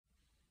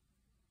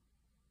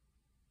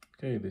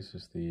Okay, this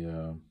is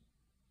the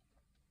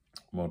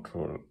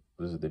Motorola.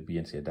 This is the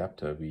BNC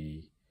adapter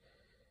we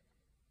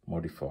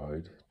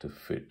modified to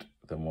fit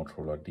the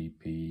Motorola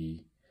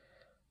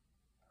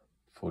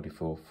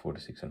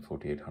DP4400, and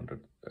 4800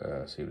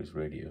 series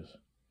radios,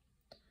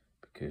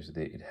 because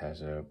it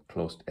has a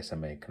closed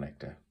SMA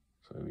connector,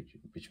 so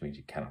which means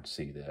you cannot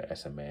see the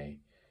SMA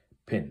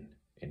pin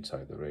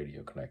inside the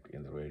radio, connect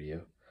in the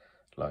radio,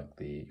 like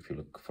if you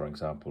look, for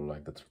example,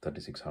 like the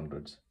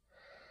 3600s.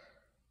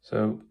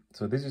 So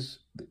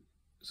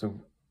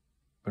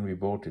when we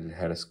bought it, it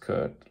had a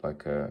skirt,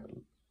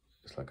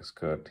 it's like a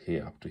skirt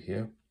here up to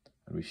here,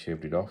 and we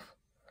shaved it off,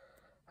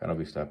 and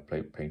obviously I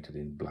painted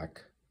in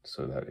black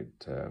so that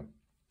it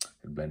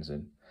blends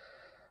in.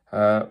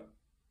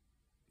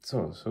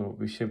 So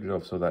we shaved it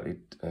off so that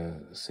it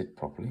sit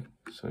properly.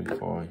 So you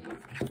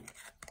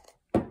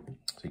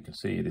can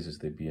see this is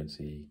the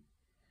BNC.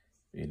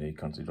 You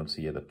don't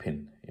see the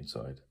pin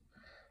inside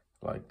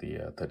like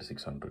the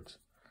 3600s.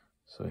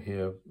 So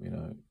here,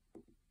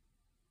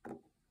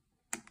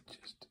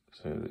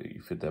 so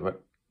you fit there,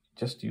 but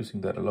just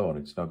using that alone,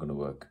 it's not going to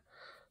work.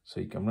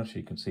 So I'm not sure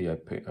you can see,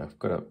 I've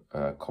got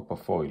a copper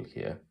foil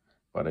here,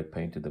 but I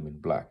painted them in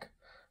black.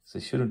 So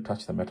you shouldn't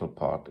touch the metal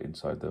part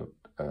inside the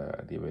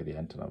way the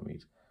antenna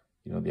meets.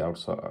 The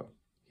outside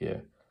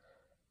here,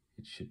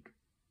 it should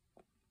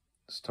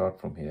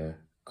start from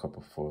here,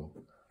 copper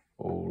foil,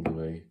 all the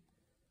way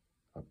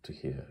up to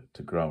here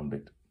to ground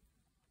it.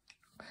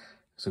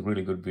 It's a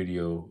really good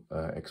video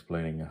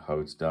explaining how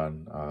it's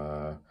done.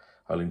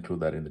 I'll include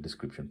that in the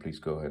description. Please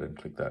go ahead and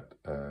click that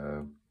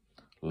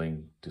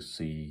link to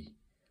see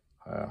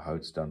how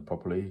it's done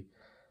properly.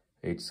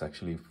 It's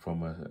actually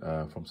from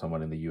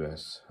someone in the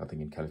US, I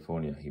think in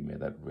California. He made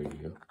that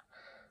video.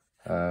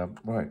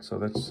 Right, so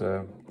let's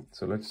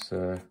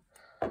do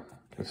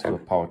a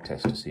power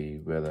test to see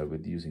whether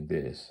with using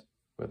this,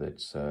 whether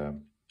it's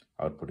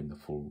outputting the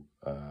full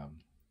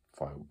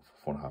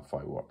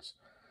 4.5 watts.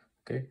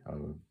 Okay, I'll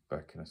be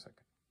back in a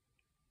second.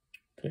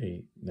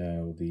 Okay,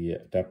 now the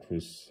adapter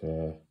is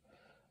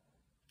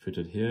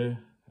fitted here,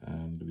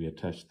 and we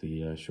attached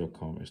the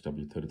Showcom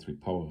SW33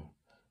 power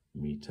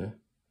meter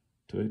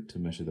to it to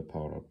measure the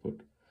power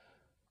output.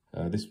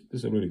 This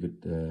is a really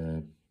good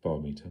power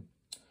meter.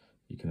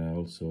 You can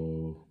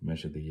also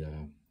measure the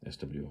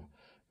SWR.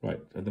 Right,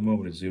 at the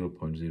moment it's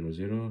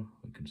 0.00,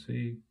 you can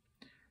see,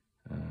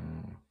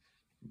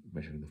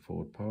 measuring the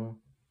forward power.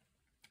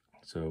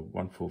 So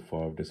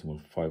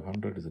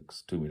 145.500 is a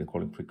 2-meter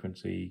calling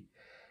frequency.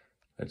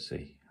 Let's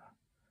see,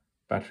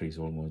 battery is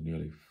almost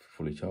nearly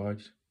fully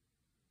charged.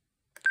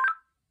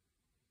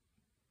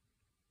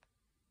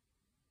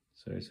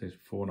 So it says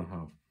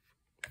 4.5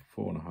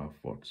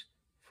 watts,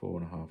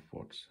 4.5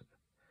 watts.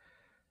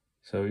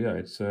 So yeah,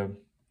 it's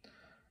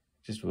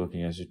just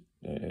working as it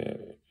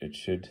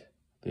should,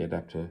 the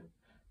adapter.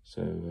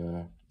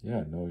 So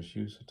yeah, no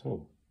issues at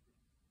all.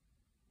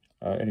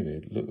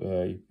 Anyway, look,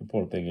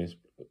 important thing is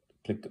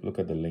look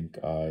at the link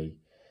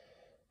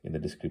in the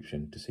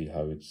description to see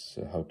how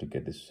to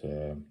get this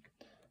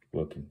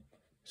working.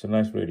 It's a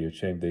nice radio.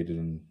 Shame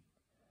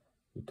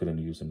we couldn't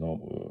use it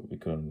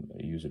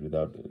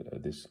without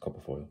this copper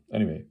foil.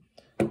 Anyway,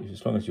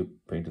 as long as you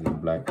paint it in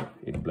black,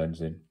 it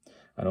blends in.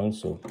 And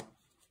also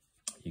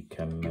you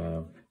can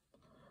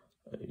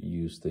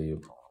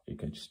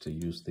just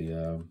use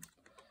the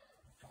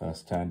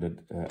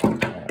standard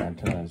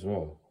antenna as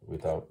well,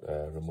 without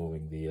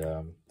removing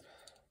the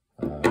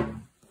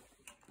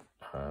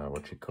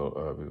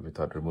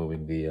without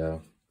removing the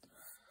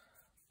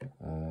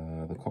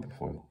copper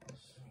foil.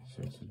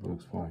 So it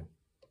works fine.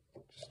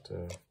 Just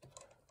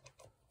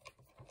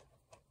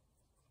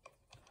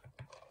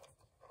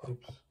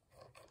oops.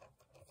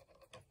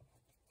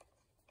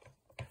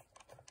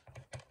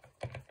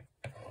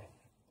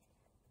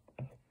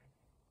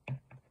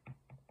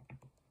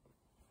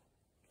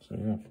 So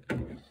yeah,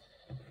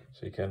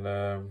 so you can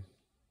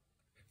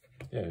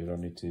you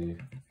don't need to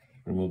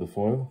remove the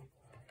foil.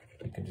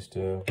 You can just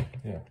but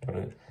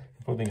the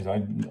important thing is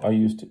I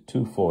used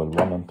 2 foil,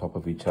 one on top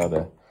of each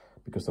other,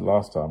 because the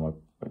last time I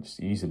just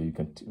easily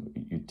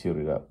you tear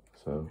it up.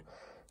 So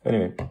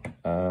anyway,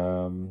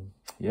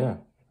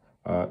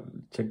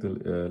 check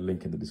the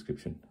link in the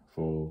description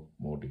for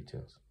more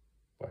details.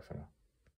 Bye for now.